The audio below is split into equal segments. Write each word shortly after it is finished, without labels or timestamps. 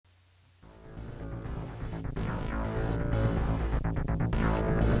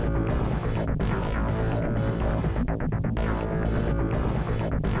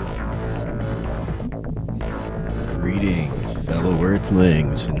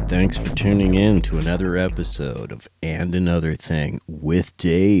Earthlings, and thanks for tuning in to another episode of And Another Thing with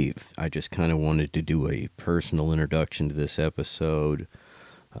Dave. I just kind of wanted to do a personal introduction to this episode.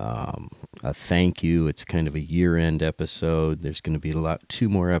 A thank you. It's kind of a year-end episode. There's going to be two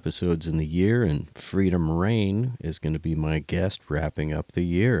more episodes in the year, and Freedom Rain is going to be my guest wrapping up the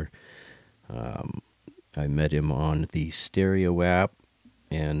year. I met him on the Stereo app,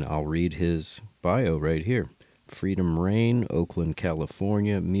 and I'll read his bio right here. Freedom Rain, Oakland,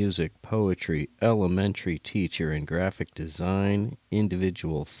 California, music, poetry, elementary teacher in graphic design,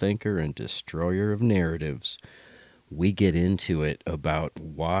 individual thinker and destroyer of narratives. We get into it about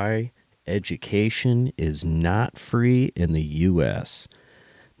why education is not free in the U.S.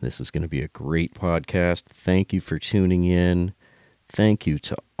 This is going to be a great podcast. Thank you for tuning in. Thank you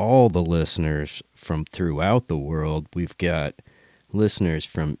to all the listeners from throughout the world. We've got listeners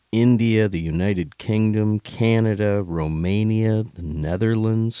from India, the United Kingdom, Canada, Romania, the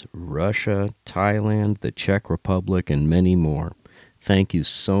Netherlands, Russia, Thailand, the Czech Republic, and many more. Thank you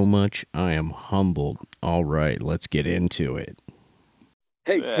so much. I am humbled. All right, let's get into it.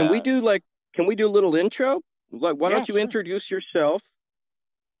 Hey, can we do a little intro? Why don't you introduce yourself?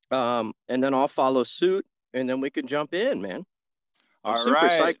 And then I'll follow suit, and then we can jump in, man. I'm super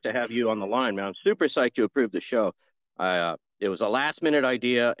psyched to have you on the line, man. I'm super psyched you approved the show. It was a last-minute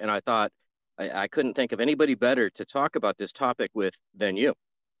idea, and I thought I couldn't think of anybody better to talk about this topic with than you.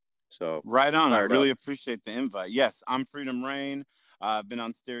 So right on. I really appreciate the invite. Yes, I'm Freedom Rain. I've been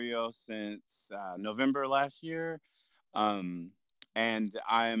on Stereo since November last year. And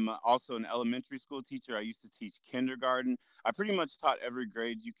I'm also an elementary school teacher. I used to teach kindergarten. I pretty much taught every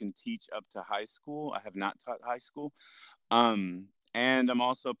grade you can teach up to high school. I have not taught high school. And I'm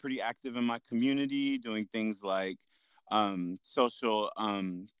also pretty active in my community, doing things like social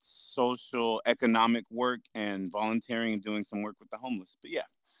economic work and volunteering and doing some work with the homeless. But yeah.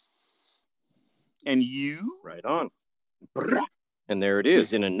 And you? Right on. And there it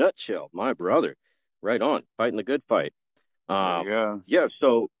is in a nutshell, my brother. Right on, fighting the good fight. Yeah.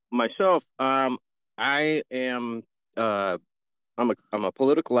 So myself, I am. I'm a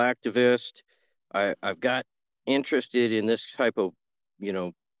political activist. I've got interested in this type of,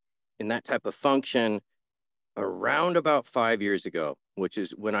 in that type of function around about 5 years ago, which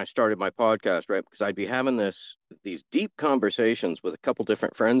is when I started my podcast, right? Because I'd be having these deep conversations with a couple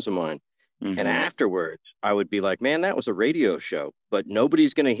different friends of mine. Mm-hmm. And afterwards, I would be like, man, that was a radio show, but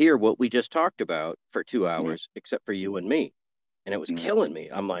nobody's going to hear what we just talked about for 2 hours except for you and me. And it was killing me.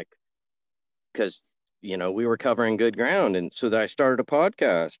 I'm like, because, we were covering good ground. And so I started a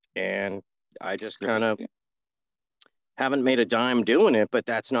podcast, and I just kind of haven't made a dime doing it, but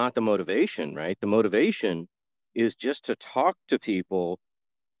that's not the motivation, right? The motivation is just to talk to people.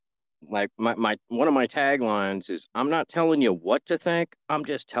 Like my one of my taglines is, I'm not telling you what to think, I'm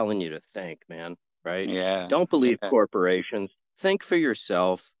just telling you to think, man. Right? Yeah. Don't believe corporations. Think for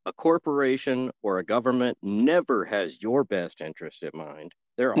yourself. A corporation or a government never has your best interest in mind.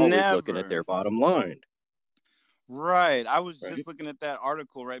 They're always looking at their bottom line. Right. I was just looking at that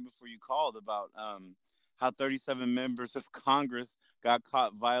article right before you called about how 37 members of Congress got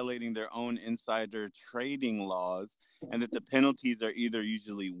caught violating their own insider trading laws, and that the penalties are either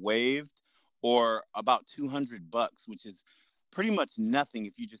usually waived or about $200, which is pretty much nothing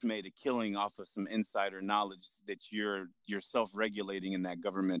if you just made a killing off of some insider knowledge that you're self-regulating in that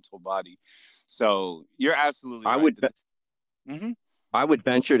governmental body. So you're absolutely right. I would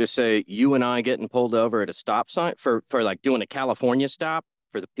venture to say you and I getting pulled over at a stop sign for like doing a California stop,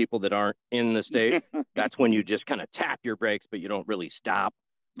 for the people that aren't in the state, that's when you just kind of tap your brakes, but you don't really stop.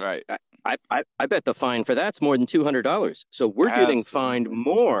 Right. I bet the fine for that's more than $200. So we're getting fined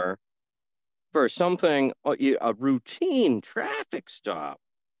more for something, a routine traffic stop.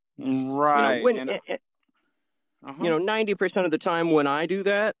 Right. 90% of the time when I do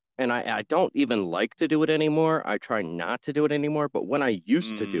that, and I don't even like to do it anymore. I try not to do it anymore. But when I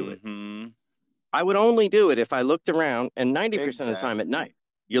used to do it, I would only do it if I looked around, and 90% of the time at night.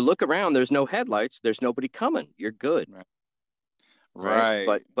 You look around, there's no headlights, there's nobody coming. You're good.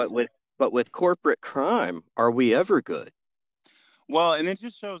 Right. But with corporate crime, are we ever good? Well, and it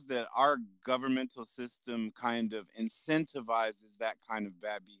just shows that our governmental system kind of incentivizes that kind of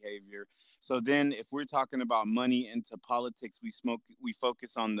bad behavior. So then if we're talking about money into politics, we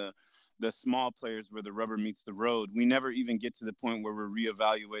focus on the small players where the rubber meets the road. We never even get to the point where we're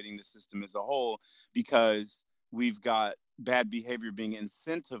reevaluating the system as a whole, because we've got bad behavior being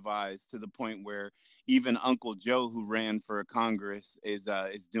incentivized to the point where even Uncle Joe, who ran for Congress, is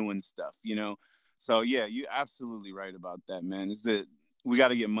doing stuff, So yeah, you're absolutely right about that, man. Is that we got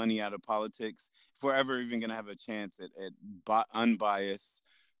to get money out of politics if we're ever even going to have a chance at unbiased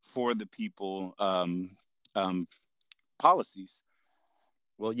for the people um, policies.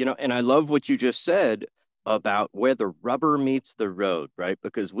 Well, and I love what you just said about where the rubber meets the road, right?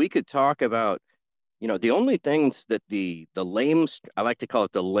 Because we could talk about, the only things that the lame, I like to call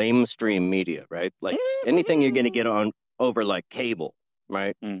it the lamestream media, right? Like anything you're going to get on over like cable,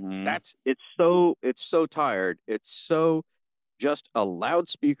 right? Mm-hmm. It's so tired. It's so just a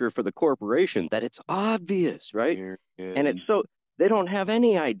loudspeaker for the corporation that it's obvious, right? Very And good. it's so they don't have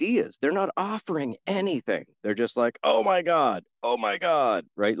any ideas. They're not offering anything. They're just like, oh my God,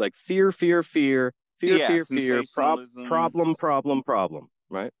 right? Like fear, fear, fear, fear, Yeah, fear, fear, sensationalism. problem,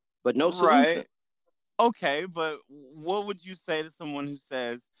 right? But no solution. Right. Okay, but what would you say to someone who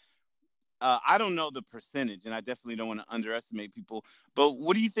says, I don't know the percentage, and I definitely don't want to underestimate people, but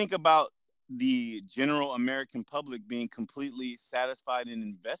what do you think about the general American public being completely satisfied and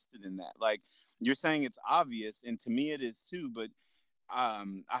invested in that? Like, you're saying it's obvious, and to me it is too, but I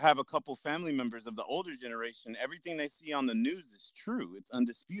have a couple family members of the older generation. Everything they see on the news is true. It's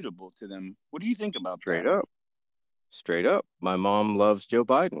undisputable to them. What do you think about Straight that? up, straight up. My mom loves Joe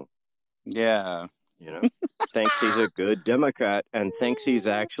Biden, Yeah. you know, thinks he's a good Democrat and thinks he's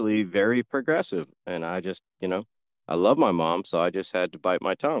actually very progressive. And I just, I love my mom, so I just had to bite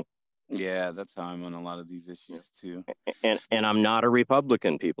my tongue. Yeah, that's how I'm on a lot of these issues too. And I'm not a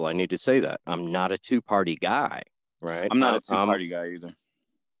Republican, people. I need to say that. I'm not a two-party guy, right? I'm not I'm a two I'm party guy either.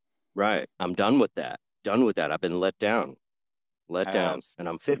 right. I'm done with that. Done with that. I've been let down. Let down. And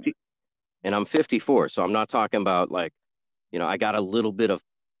I'm Absolutely. 50 and I'm 54. So I'm not talking about like, I got a little bit of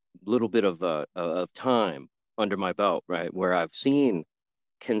time under my belt, right? Where I've seen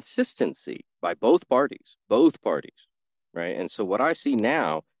consistency by both parties, right? And so what I see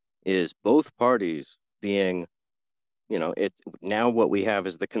now is both parties being it now what we have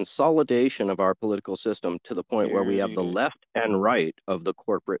is the consolidation of our political system to the point where we Here it have the is. left and right of the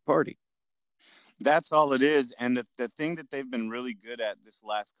corporate party. That's all it is. And the thing that they've been really good at this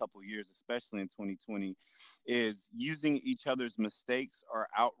last couple years, especially in 2020, is using each other's mistakes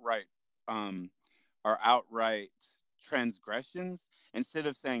um, or outright transgressions instead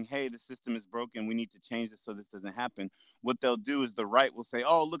of saying, hey, the system is broken, we need to change this so this doesn't happen. What they'll do is the right will say,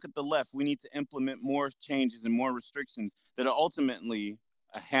 oh, look at the left, we need to implement more changes and more restrictions that are ultimately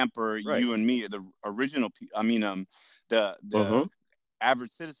hamper Right. you and me, the original the Mm-hmm.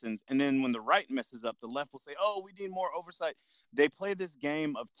 average citizens. And then when the right messes up, the left will say, oh, we need more oversight. They play this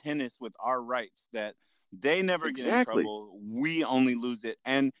game of tennis with our rights that they never get in Exactly. trouble. We only lose it.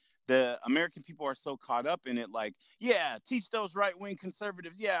 And the American people are so caught up in it, like, yeah, teach those right wing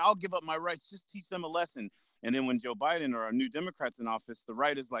conservatives. Yeah, I'll give up my rights. Just teach them a lesson. And then when Joe Biden or our new Democrats in office, the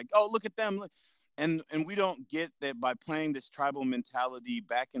right is like, oh, look at them. And we don't get that by playing this tribal mentality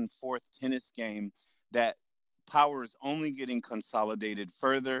back and forth tennis game that power is only getting consolidated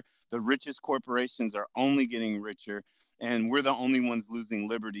further. The richest corporations are only getting richer, and we're the only ones losing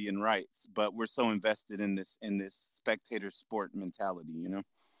liberty and rights. But we're so invested in this spectator sport mentality, you know.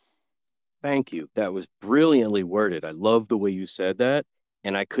 Thank you. That was brilliantly worded. I love the way you said that,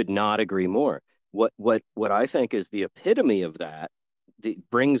 and I could not agree more. What I think is the epitome of that,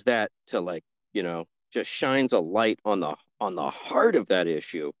 brings that to like, just shines a light on the heart of that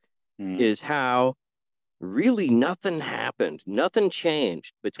issue Mm. is how really nothing happened. Nothing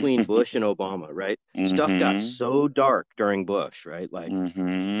changed between Bush and Obama, right? Stuff got Mm-hmm. so dark during Bush, right? Like,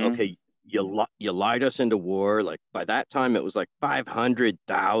 Mm-hmm. okay, you lied us into war. Like by that time, it was like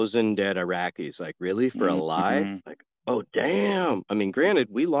 500,000 dead Iraqis. Like, really, for a lie? Mm-hmm. Like, oh damn. I mean, granted,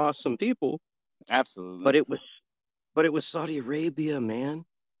 we lost some people, Absolutely. but it was Saudi Arabia, man.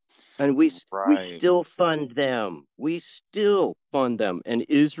 And we Right. still fund them. We still fund them. And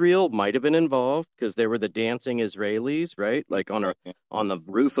Israel might have been involved because they were the dancing Israelis, right? Like Right. on the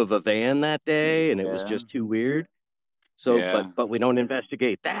roof of a van that day, and it was Yeah. just too weird. So, but Yeah. but we don't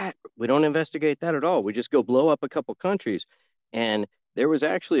investigate that. We don't investigate that at all. We just go blow up a couple countries. And there was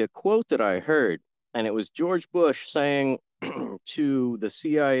actually a quote that I heard, and it was George Bush saying to the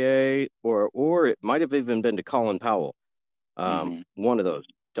CIA, or it might have even been to Colin Powell, Mm-hmm. one of those.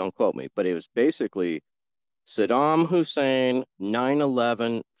 Don't quote me, but it was basically Saddam Hussein,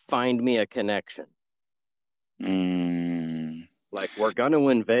 9/11, find me a connection. Mm. Like, we're going to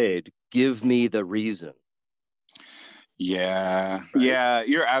invade. Give me the reason. Yeah, Right. yeah,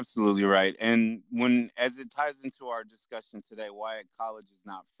 you're absolutely right. And as it ties into our discussion today, why college is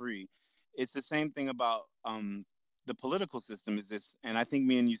not free, it's the same thing about the political system. Is this, and I think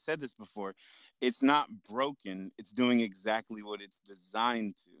me and you said this before, it's not broken. It's doing exactly what it's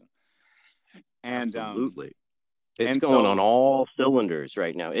designed to. And Absolutely. It's And going on so, all cylinders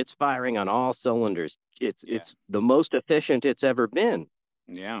right now. It's firing on all cylinders. It's yeah, it's the most efficient it's ever been.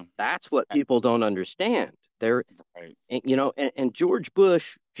 yeah, That's what eh, people don't understand. They're right, and George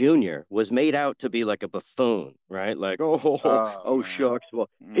Bush Jr. was made out to be like a buffoon, right? Like, oh oh man, shucks. Well,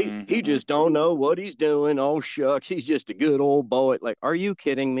 he hmm just don't know what he's doing. Oh shucks, he's just a good old boy. Like, are you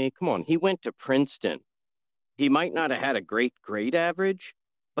kidding me? Come on. He went to Princeton. He might not have had a great grade average,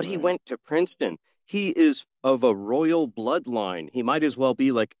 but he right, went to Princeton. He is of a royal bloodline. He might as well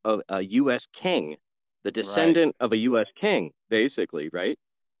be like a U.S. king, the right, descendant of a U.S. king, basically, right?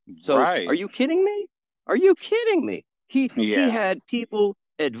 So are right, you kidding me? Are you kidding me? He yeah. had people,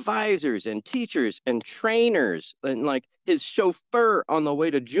 advisors and teachers and trainers, and like his chauffeur on the way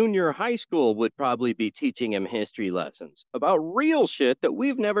to junior high school would probably be teaching him history lessons about real shit that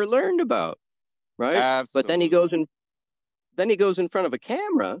we've never learned about, right? But Absolutely. then he goes in front of a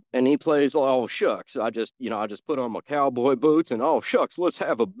camera and he plays, oh shucks, I just put on my cowboy boots and oh shucks, let's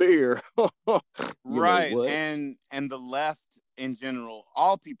have a beer. You know Right. what? And the left in general,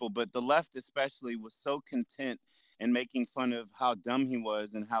 all people, but the left especially was so content in making fun of how dumb he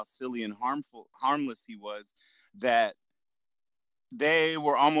was and how silly and harmless he was, that they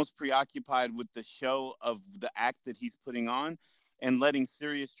were almost preoccupied with the show of the act that he's putting on and letting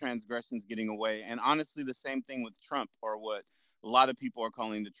serious transgressions getting away. And honestly, the same thing with Trump, or what a lot of people are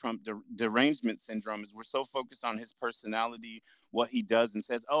calling the Trump derangement syndrome, is we're so focused on his personality, what he does and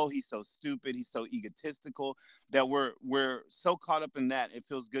says, oh, he's so stupid, he's so egotistical, that we're so caught up in that it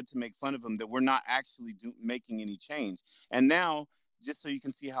feels good to make fun of him, that we're not actually making any change. And now, just so you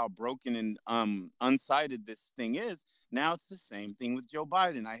can see how broken and unsighted this thing is, now it's the same thing with Joe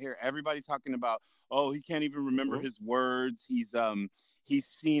Biden. I hear everybody talking about, oh, he can't even remember Mhm. his words. He's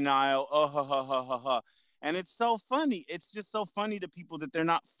senile. Oh ha ha ha ha ha. And it's so funny. It's just so funny to people that they're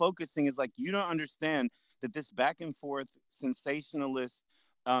not focusing. Is like, you don't understand that this back and forth sensationalist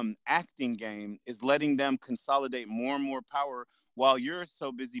acting game is letting them consolidate more and more power, while you're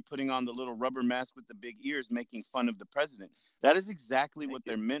so busy putting on the little rubber mask with the big ears making fun of the president. That is exactly Thank what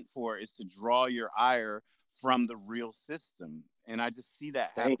you. they're meant for, is to draw your ire from the real system. And I just see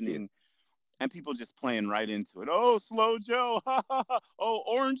that Thank you. happening, and people just playing right into it. Oh, slow Joe. Oh,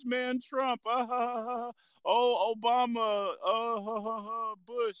 orange man Trump. Oh, Obama.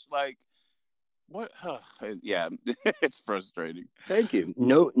 Bush. Like, what? Yeah, it's frustrating. Thank you.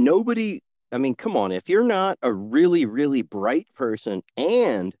 No, nobody, I mean, come on, if you're not a really, really bright person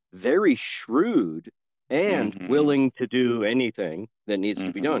and very shrewd and Mm-hmm. willing to do anything that needs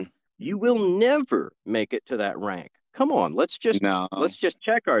to be Mm-hmm. done, you will never make it to that rank. Come on, No. let's just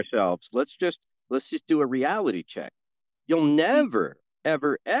check ourselves. Let's just do a reality check. You'll never,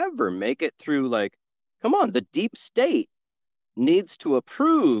 ever, ever make it through like, come on, the deep state needs to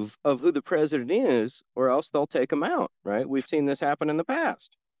approve of who the president is, or else they'll take him out, right? We've seen this happen in the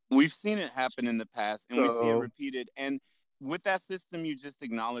past. We've seen it happen in the past, and we see it So repeated. And with that system you just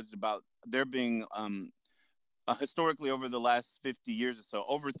acknowledged about there being historically over the last 50 years or so,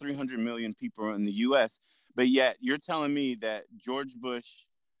 over 300 million people in the US. But yet you're telling me that George Bush,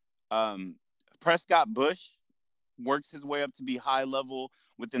 um, Prescott Bush, works his way up to be high level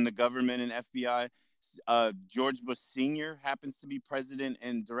within the government and FBI. George Bush Sr. happens to be president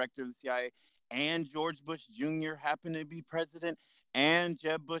and director of the CIA, and George Bush Jr. happened to be president, and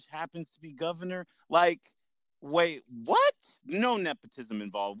Jeb Bush happens to be governor. Like, wait, what? No nepotism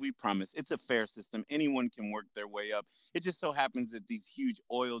involved. We promise. It's a fair system. Anyone can work their way up. It just so happens that these huge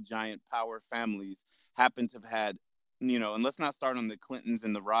oil giant power families happen to have had, and let's not start on the Clintons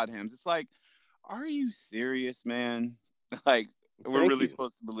and the Rodhams. It's like, are you serious, man? Like, we're thank really you.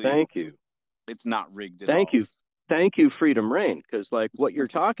 supposed to believe Thank you. it's not rigged at Thank all. you. Thank you, Freedom Reign. Because like what you're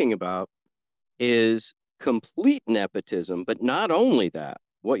talking about is complete nepotism, but not only that,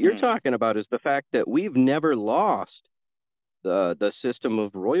 what you're Mm, talking about is the fact that we've never lost the system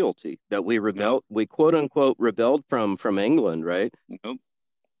of royalty that nope, we quote unquote rebelled from England, right? nope,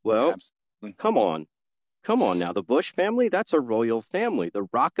 Well, absolutely. come on. Come on now. The Bush family, that's a royal family. The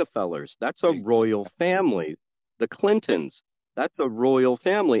Rockefellers, that's a royal family. The Clintons, that's a royal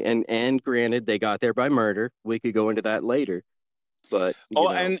family. And granted, they got there by murder. We could go into that later. But, you Oh,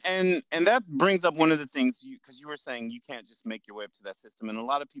 know, and that brings up one of the things, because you were saying you can't just make your way up to that system, and a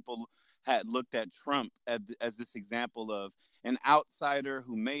lot of people had looked at Trump as this example of an outsider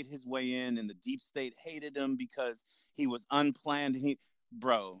who made his way in, and the deep state hated him because he was unplanned. And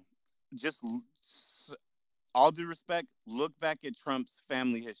bro, just all due respect, look back at Trump's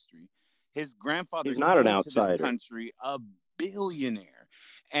family history. His grandfather he's not an came to this outsider. country a billionaire,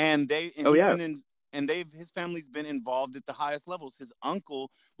 and Oh, he'd yeah. been in. and his family's been involved at the highest levels. His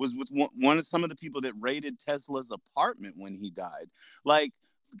uncle was with one of some of the people that raided Tesla's apartment when he died. Like,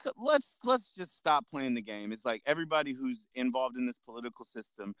 let's just stop playing the game. It's like everybody who's involved in this political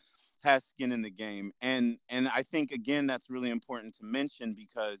system has skin in the game, and I think again that's really important to mention,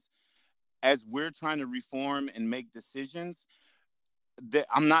 because as we're trying to reform and make decisions, that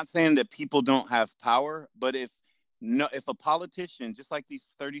I'm not saying that people don't have power, but if a politician, just like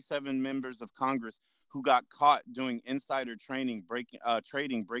these 37 members of Congress who got caught doing insider trading,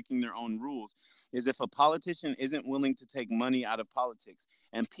 breaking their own rules, is if a politician isn't willing to take money out of politics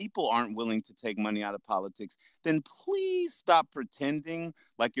and people aren't willing to take money out of politics, then please stop pretending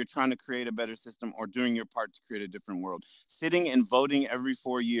like you're trying to create a better system or doing your part to create a different world. Sitting and voting every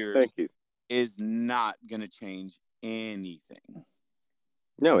 4 years is not going to change anything.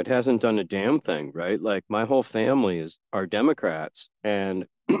 No, it hasn't done a damn thing, right? Like my whole family are Democrats, and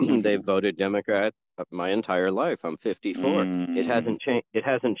they've voted Democrat my entire life. I'm 54. It hasn't changed. It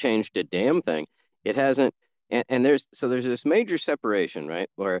hasn't changed a damn thing. It hasn't. And there's this major separation, right?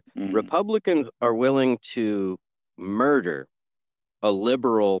 Where Republicans are willing to murder a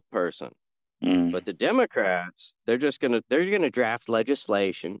liberal person, but the Democrats, they're gonna draft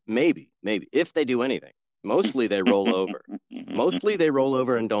legislation, maybe, if they do anything. Mostly they roll over. Mostly they roll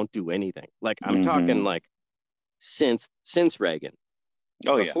over and don't do anything. Like I'm talking like since Reagan.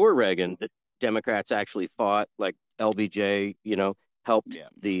 Oh, Before Reagan, the Democrats actually fought, like LBJ, helped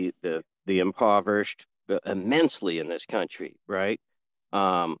the impoverished immensely in this country, right?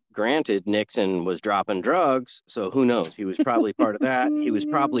 Granted, Nixon was dropping drugs, so who knows? He was probably part of that. He was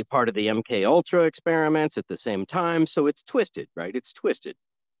probably part of the MK Ultra experiments at the same time. So it's twisted, right? It's twisted.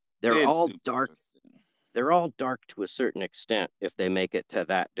 They're all dark. Twisted. They're all dark to a certain extent if they make it to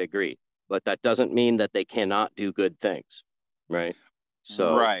that degree, but that doesn't mean that they cannot do good things, right?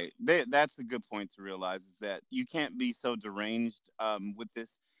 So right, that's a good point to realize, is that you can't be so deranged with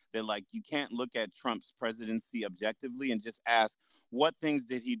this, that like you can't look at Trump's presidency objectively and just ask, what things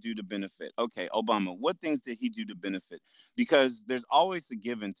did he do to benefit? Okay, Obama, what things did he do to benefit? Because there's always a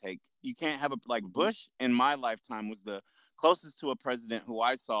give and take. You can't have like Bush in my lifetime was the closest to a president who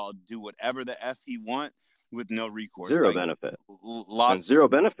I saw do whatever the F he want with no recourse. Zero benefit. Lost and zero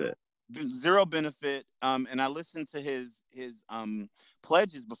benefit. Zero benefit. And I listened to his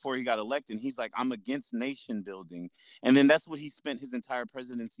pledges before he got elected. He's like, I'm against nation building, and then that's what he spent his entire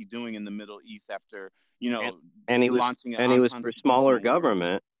presidency doing in the Middle East after and he launching was, and he was for smaller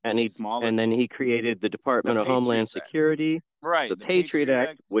government, and then he created the Department of Homeland Security, right? The Patriot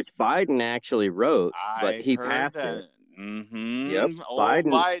Act, which Biden actually wrote, but he passed it. Yep,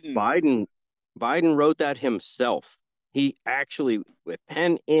 Biden wrote that himself. He actually, with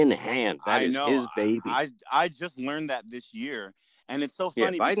pen in hand, that is his baby. I just learned that this year, and it's so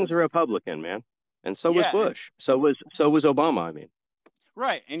funny. Yeah, Biden's a Republican, man, and so was Bush. So was Obama. I mean,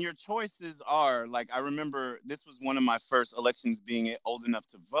 right. And your choices are like, I remember this was one of my first elections being old enough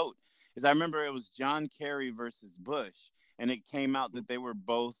to vote. Is I remember it was John Kerry versus Bush, and it came out that they were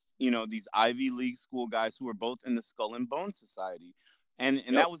both, these Ivy League school guys who were both in the Skull and Bone Society, and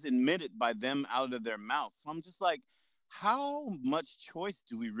that was admitted by them out of their mouth. So I'm just like, how much choice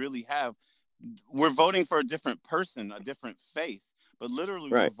do we really have? We're voting for a different person, a different face, but literally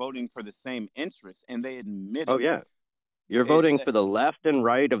we're voting for the same interests, and they admit it. Oh, yeah. You're voting for the left and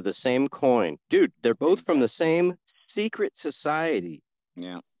right of the same coin. Dude, they're both from the same secret society.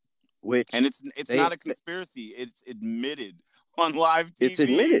 Yeah. And it's not a conspiracy. It's admitted on live TV. It's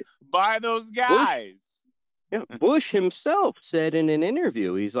admitted by those guys. Bush himself said in an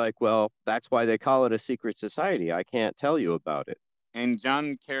interview, he's like, well, that's why they call it a secret society. I can't tell you about it. And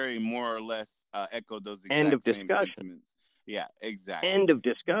John Kerry more or less echoed those exact same sentiments. Yeah, exactly. End of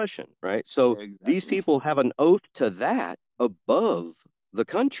discussion, right? So these people have an oath to that above the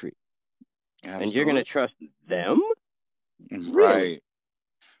country. Absolutely. And you're going to trust them? Right.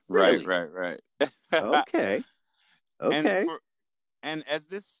 Really? Right. Okay. And as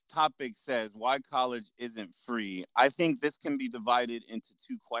this topic says, why college isn't free, I think this can be divided into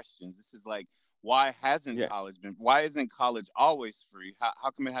two questions. This is like, why isn't college always free? How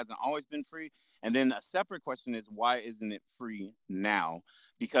come it hasn't always been free? And then a separate question is, why isn't it free now?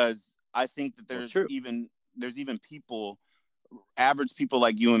 Because I think that there's even people, average people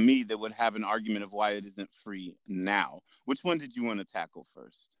like you and me, that would have an argument of why it isn't free now. Which one did you want to tackle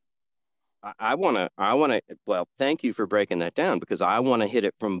first? I want to, well, thank you for breaking that down, because I want to hit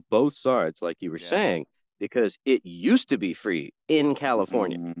it from both sides, like you were saying, because it used to be free in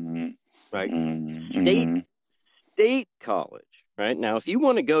California, right? State college, right? Now, if you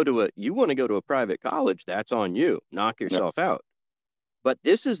want to go to a private college, that's on you. Knock yourself out. But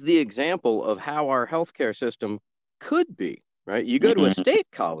this is the example of how our healthcare system could be, right? You go to a Mhm. state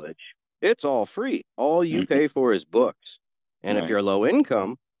college, it's all free. All you Mhm. pay for is books. And if Right. you're low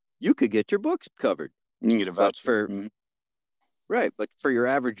income, you could get your books covered. You can get a But voucher. for Right, but for your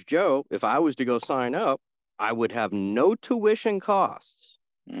average Joe, if I was to go sign up, I would have no tuition costs.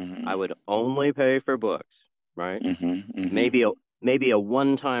 I Mhm. would only pay for books, right? Mhm. Mhm. Maybe a maybe a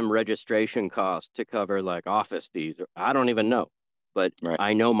one-time registration cost to cover like office fees. I don't even know. But Right.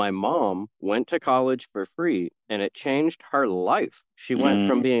 I know my mom went to college for free and it changed her life. She went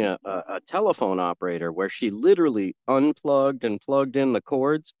from Mhm. being a telephone operator where she literally unplugged and plugged in the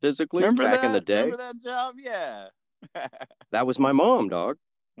cords physically Remember back in the that? day. Remember that job? Yeah. That was my mom, dog.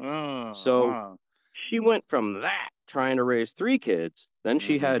 Oh, So wow. she went from that trying to raise three kids, then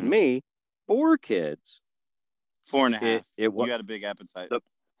she had Mhm. me, four kids. Four and a It half. it was You had a big appetite. the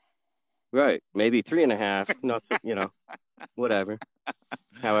right, maybe three and a half, not so, whatever,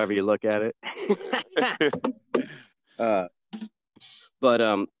 however you look at it. uh, but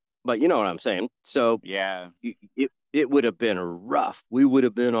you know what I'm saying. So Yeah. it would have been rough. We would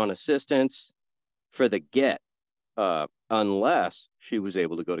have been on assistance for the get, unless she was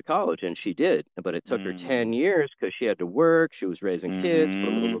able to go to college, and she did. But it took her 10 Mm. years because she had to work. She was raising kids, blah,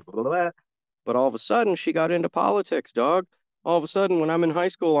 blah, blah, Mhm. blah, blah. But all of a sudden, she got into politics, dog. All of a sudden, when I'm in high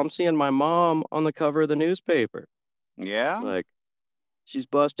school, I'm seeing my mom on the cover of the newspaper. Yeah. Like, she's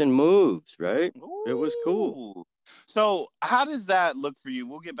busting moves, right? It was cool. Ooh. So, how does that look for you?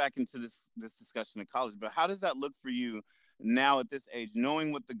 We'll get back into this discussion in college, but how does that look for you now at this age,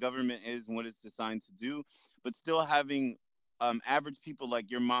 knowing what the government is and what it's designed to do, but still having average people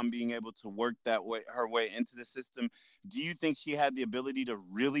like your mom being able to work that way her way into the system? Do you think she had the ability to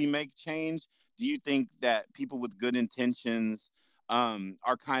really make change? Do you think that people with good intentions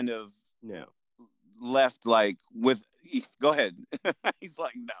are kind of No. left like with? Go ahead. He's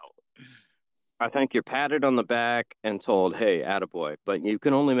like, no. I think you're patted on the back and told, hey, attaboy, but you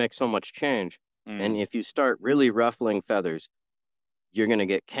can only make so much change. And Mm. if you start really ruffling feathers, you're going to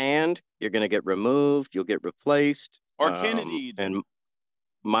get canned, you're going to get removed, you'll get replaced. Or Kennedy. And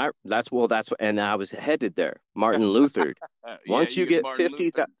and I was headed there. Martin Luther. Yeah, Once you you get get Martin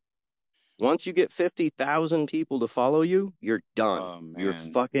Luther. once you get 50,000 people to follow you, you're done. Oh You're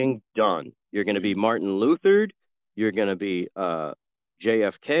man, fucking done. You're going to be dude. Martin Luther. You're going to be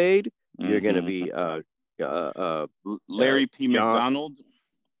JFK'd. You're going to Mm-hmm. be uh, uh, Larry P. John McDonald,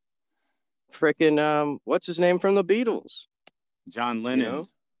 frickin' what's his name from the Beatles? John You Lennon. know,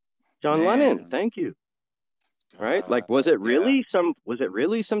 John Lennon. Man, Thank you. Right? Like, yeah. was it really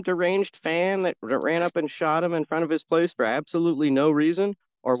some deranged fan that ran up and shot him in front of his place for absolutely no reason?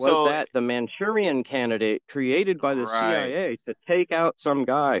 Or was So that the Manchurian candidate created by the right. CIA to take out some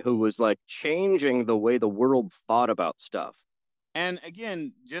guy who was like changing the way the world thought about stuff? And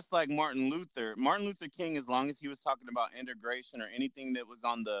again, just like Martin Luther King, as long as he was talking about integration or anything that was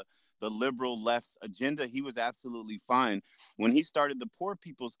on the liberal left's agenda, he was absolutely fine. When he started the Poor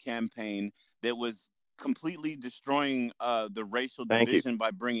People's Campaign, that was completely destroying the racial Thank you. division by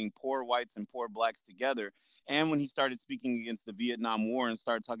bringing poor whites and poor blacks together, and when he started speaking against the Vietnam War and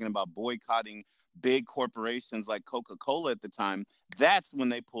started talking about boycotting big corporations like Coca-Cola at the time, that's when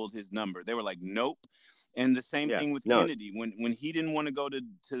they pulled his number. They were like, nope. And the same Yeah. thing with No, Kennedy. When he didn't want to go to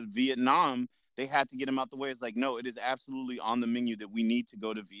Vietnam, they had to get him out the way. It's like, no, it is absolutely on the menu that we need to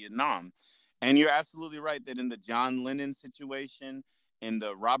go to Vietnam. And you're absolutely right that in the John Lennon situation, in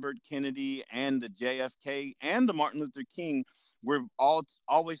the Robert Kennedy and the JFK and the Martin Luther King, we're all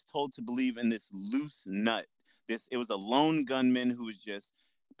always told to believe in this loose nut. This it was a lone gunman who was just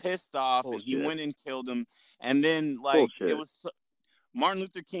pissed off and he bullshit. went and killed him. And then like it Bullshit. was Martin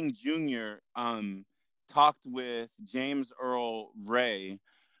Luther King Jr. Talked with James Earl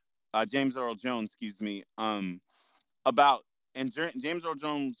Jones, excuse me, about James Earl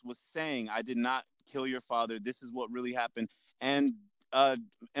Jones was saying, "I did not kill your father. This is what really happened." And uh,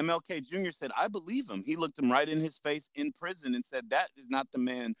 MLK Jr. said, "I believe him." He looked him right in his face in prison and said, "That is not the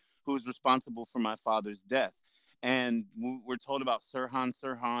man who is responsible for my father's death." And we're told about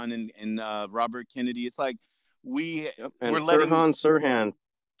Sirhan and Robert Kennedy. It's like Yep. And we're letting. Sirhan,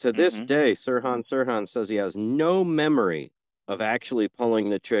 to this Mm-hmm, day, Sirhan says he has no memory of actually pulling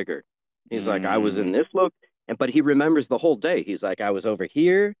the trigger. He's like, I was in mm, this look, but he remembers the whole day. He's like, I was over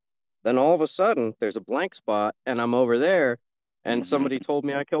here, then all of a sudden there's a blank spot, and I'm over there, and somebody mm-hmm. told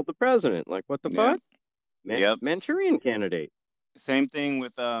me I killed the president. Like, what the Yep. fuck? Yep. Manchurian candidate. Same thing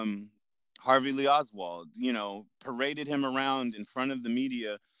with Harvey Lee Oswald. You know, paraded him around in front of the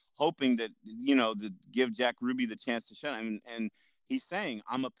media, hoping that to give Jack Ruby the chance to shut him. And he's saying,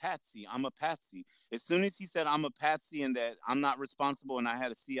 I'm a patsy. I'm a patsy. As soon as he said, I'm a patsy and that I'm not responsible and I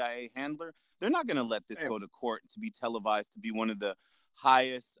had a CIA handler, they're not going to let this Bam, go to court to be televised, to be one of the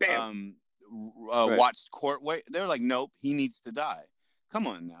highest bam, right, watched court. They're like, nope, he needs to die. Come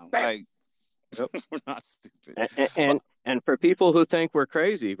on now. bam. Like, Yep. we're not stupid. And, But, and for people who think we're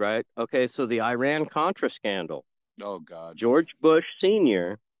crazy, right? Okay, so the Iran Contra scandal, oh, God. George Bush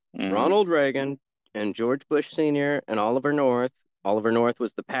Sr., Mm, Ronald Reagan, and George Bush Sr. and Oliver North. Oliver North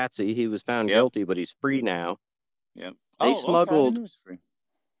was the patsy. He was found yep. guilty, but he's free now. Yep. They Oh, okay. I didn't smuggled, know it was free.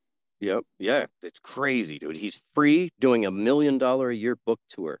 yep, yeah, it's crazy, dude. He's free doing $1 million a year book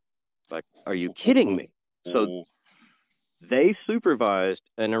tour. Like, are you kidding me? So they supervised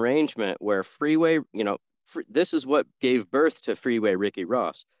an arrangement where Freeway, this is what gave birth to Freeway Ricky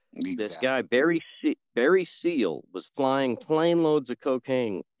Ross. This guy, Exactly. Barry Seal, was flying plane loads of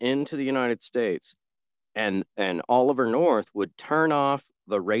cocaine into the United States, and Oliver North would turn off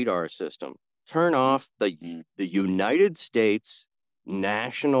the radar system, turn off Mm-hmm. the United States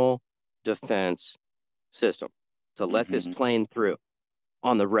National Defense System to let this Mm-hmm. plane through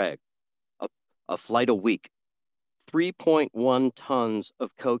on the reg, a, a flight a week, 3.1 tons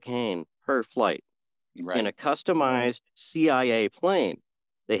of cocaine per flight in Right. a customized CIA plane.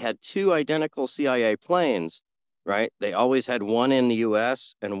 They had two identical CIA planes, right? They always had one in the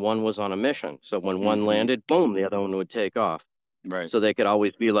US and one was on a mission. So when one Mm-hmm. landed, boom, the other one would take off. Right. So they could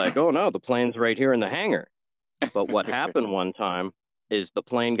always be like, oh no, the plane's right here in the hangar. But what happened one time is the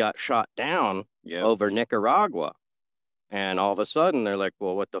plane got shot down Yep. over Nicaragua. And all of a sudden they're like,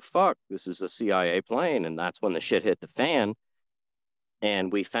 well, what the fuck? This is a CIA plane. And that's when the shit hit the fan.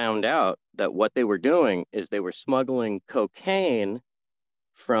 And we found out that what they were doing is they were smuggling cocaine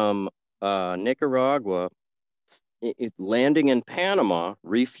from Nicaragua, landing in Panama,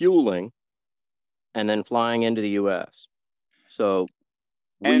 refueling, and then flying into the U.S. So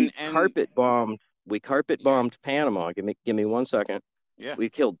And we carpet yeah, bombed Panama. Give me 1 second. yeah. We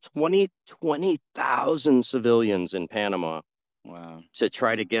killed 20,000 civilians in Panama Wow. to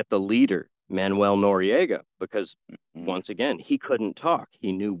try to get the leader, Manuel Noriega, because Mm, once again, he couldn't talk.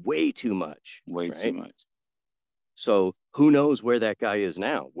 He knew way too much, way too right? much. So who knows where that guy is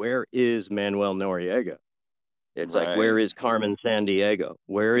now? Where is Manuel Noriega? It's like, where Right. is Carmen Sandiego?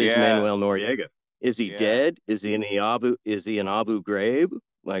 Where is Yeah. Manuel Noriega? Is he Yeah. dead? Is he in Abu Ghraib?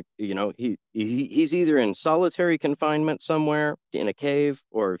 Like, he's either in solitary confinement somewhere in a cave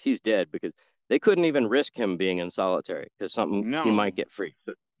or he's dead because they couldn't even risk him being in solitary because something he No. might get free.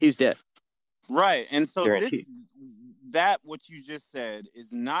 So he's dead, Right. And so guaranteed. what you just said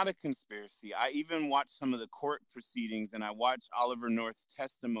is not a conspiracy. I even watched some of the court proceedings and I watched Oliver North's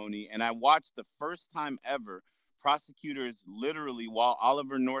testimony and I watched the first time ever prosecutors literally while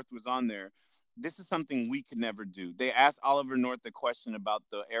Oliver North was on there. This is something we could never do. They asked Oliver North a question about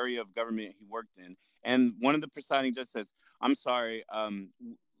the area of government he worked in. And one of the presiding judges says, I'm sorry,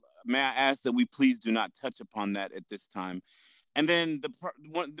 may I ask that we please do not touch upon that at this time? And then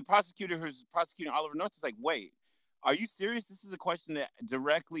the prosecutor who's prosecuting Oliver North is like, "Wait, are you serious? This is a question that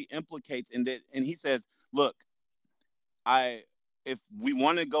directly implicates." And he says, "Look, I if we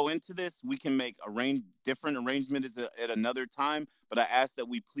want to go into this, we can make different arrangements at another time. But I ask that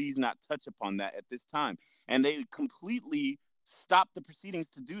we please not touch upon that at this time." And they completely stopped the proceedings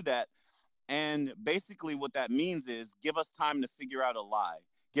to do that. And basically, what that means is give us time to figure out a lie.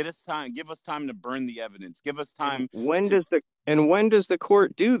 Give us time to burn the evidence. Give us And time when to. does the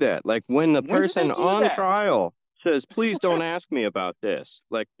court do that? Like when the When do they person do on that? trial says, "Please don't ask me about this."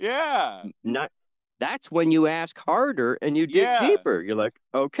 Like Yeah. not that's when you ask harder and you dig Yeah. deeper. You're like,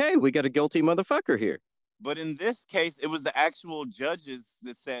 "Okay, we got a guilty motherfucker here." But in this case, it was the actual judges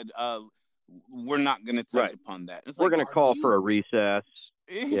that said, we're not going to touch Right. upon that. It's We're like, going to are call for you, a recess.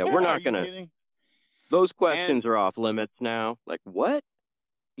 Yeah, we're yeah, are not you going to kidding? those And questions are off limits now. Like, what?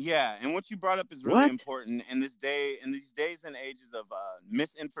 yeah, and what you brought up is really What? important in these days and ages of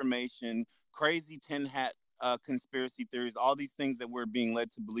misinformation, crazy tin hat conspiracy theories, all these things that we're being led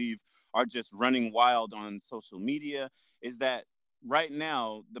to believe are just running wild on social media. Is that right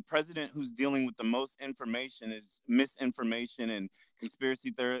now the president who's dealing with the most information is misinformation and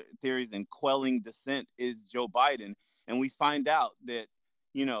theories and quelling dissent is Joe Biden, and we find out that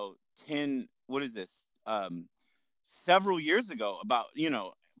 10 what is this several years ago, about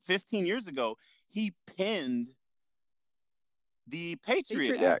 15 years ago, he penned the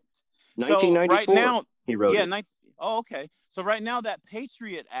Patriot Patriot Act. Act. So right 1994. now, He wrote yeah, it. oh, okay. So right now, that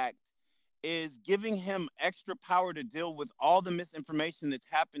Patriot Act is giving him extra power to deal with all the misinformation that's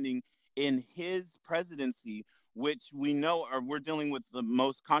happening in his presidency which we know we're dealing with the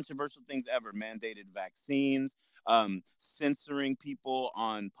most controversial things ever: mandated vaccines, censoring people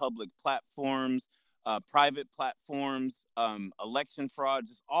on public platforms, private platforms, election fraud.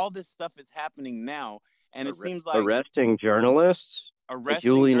 Just all this stuff is happening now, and it seems like arresting journalists, arresting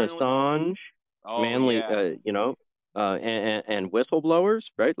Julian journalists. Assange, Oh Manly, yeah, and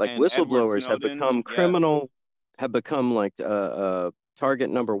whistleblowers, right? Like and Edward whistleblowers have Snowden. become Yeah, have become like target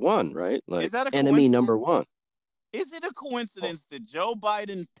number one, right? is Like that a enemy number coincidence? one. Is it a coincidence that Joe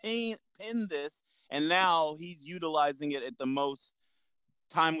Biden pinned this, and now he's utilizing it at the most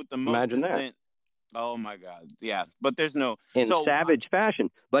time with the most Imagine that. dissent? Oh my God, yeah. But there's no In so savage fashion.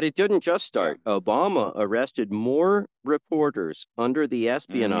 But it didn't just yeah. start. Obama arrested more reporters under the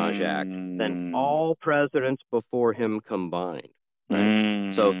Espionage Act than all presidents before him combined.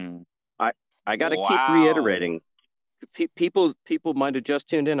 Right. So I got to keep Wow. reiterating. People might have just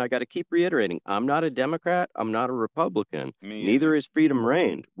tuned in. I got to keep reiterating. I'm not a Democrat. I'm not a Republican. Me Neither either. is Freedom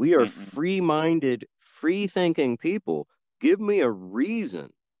Reign. We are Mm-mm. free-minded, free-thinking people. Give me a reason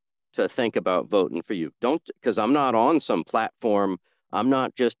to think about voting for you. Don't, because I'm not on some platform. I'm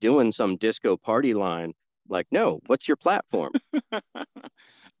not just doing some disco party line. Like, no, what's your platform?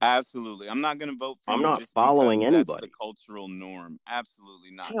 Absolutely. I'm not going to vote for I'm you not just following because that's the anybody. cultural norm.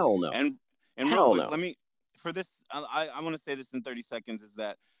 Absolutely not. Hell no. And real Hell quick, no. for this, I want to say this in 30 seconds, is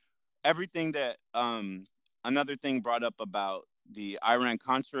that everything that another thing brought up about the Iran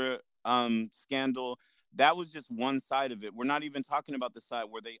Contra scandal, that was just one side of it. We're not even talking about the side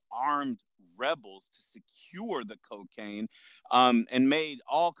where they armed rebels to secure the cocaine, and made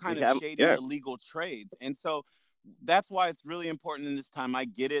all kind of shady Yeah. illegal trades. And so that's why it's really important in this time. I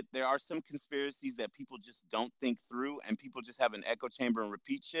get it. There are some conspiracies that people just don't think through, and people just have an echo chamber and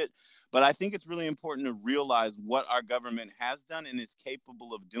repeat shit. But I think it's really important to realize what our government has done and is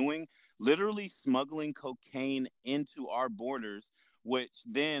capable of doing, literally smuggling cocaine into our borders, which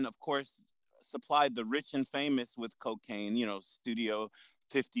then, of course, supplied the rich and famous with cocaine, Studio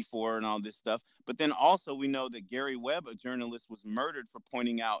 54 and all this stuff. But then also we know that Gary Webb, a journalist, was murdered for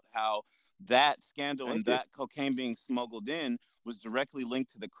pointing out how that scandal and Thank you. that cocaine being smuggled in was directly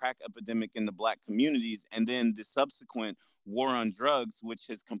linked to the crack epidemic in the black communities, and then the subsequent war on drugs, which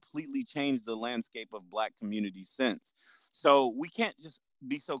has completely changed the landscape of black communities since. So we can't just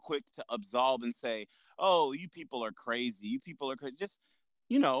be so quick to absolve and say, oh, you people are crazy. You people are crazy. Just,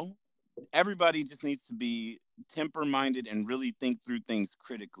 you know, everybody just needs to be temper minded and really think through things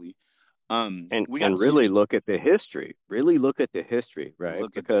critically. We got And really look at the history. Really look at the history, right?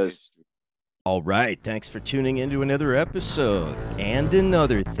 look at the Because history. all right, thanks for tuning into another episode and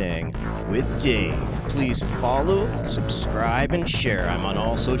another thing with Dave. Please follow, subscribe, and share. I'm on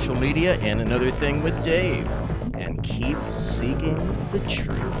all social media and another thing with Dave. And keep seeking the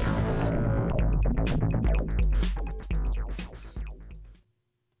truth.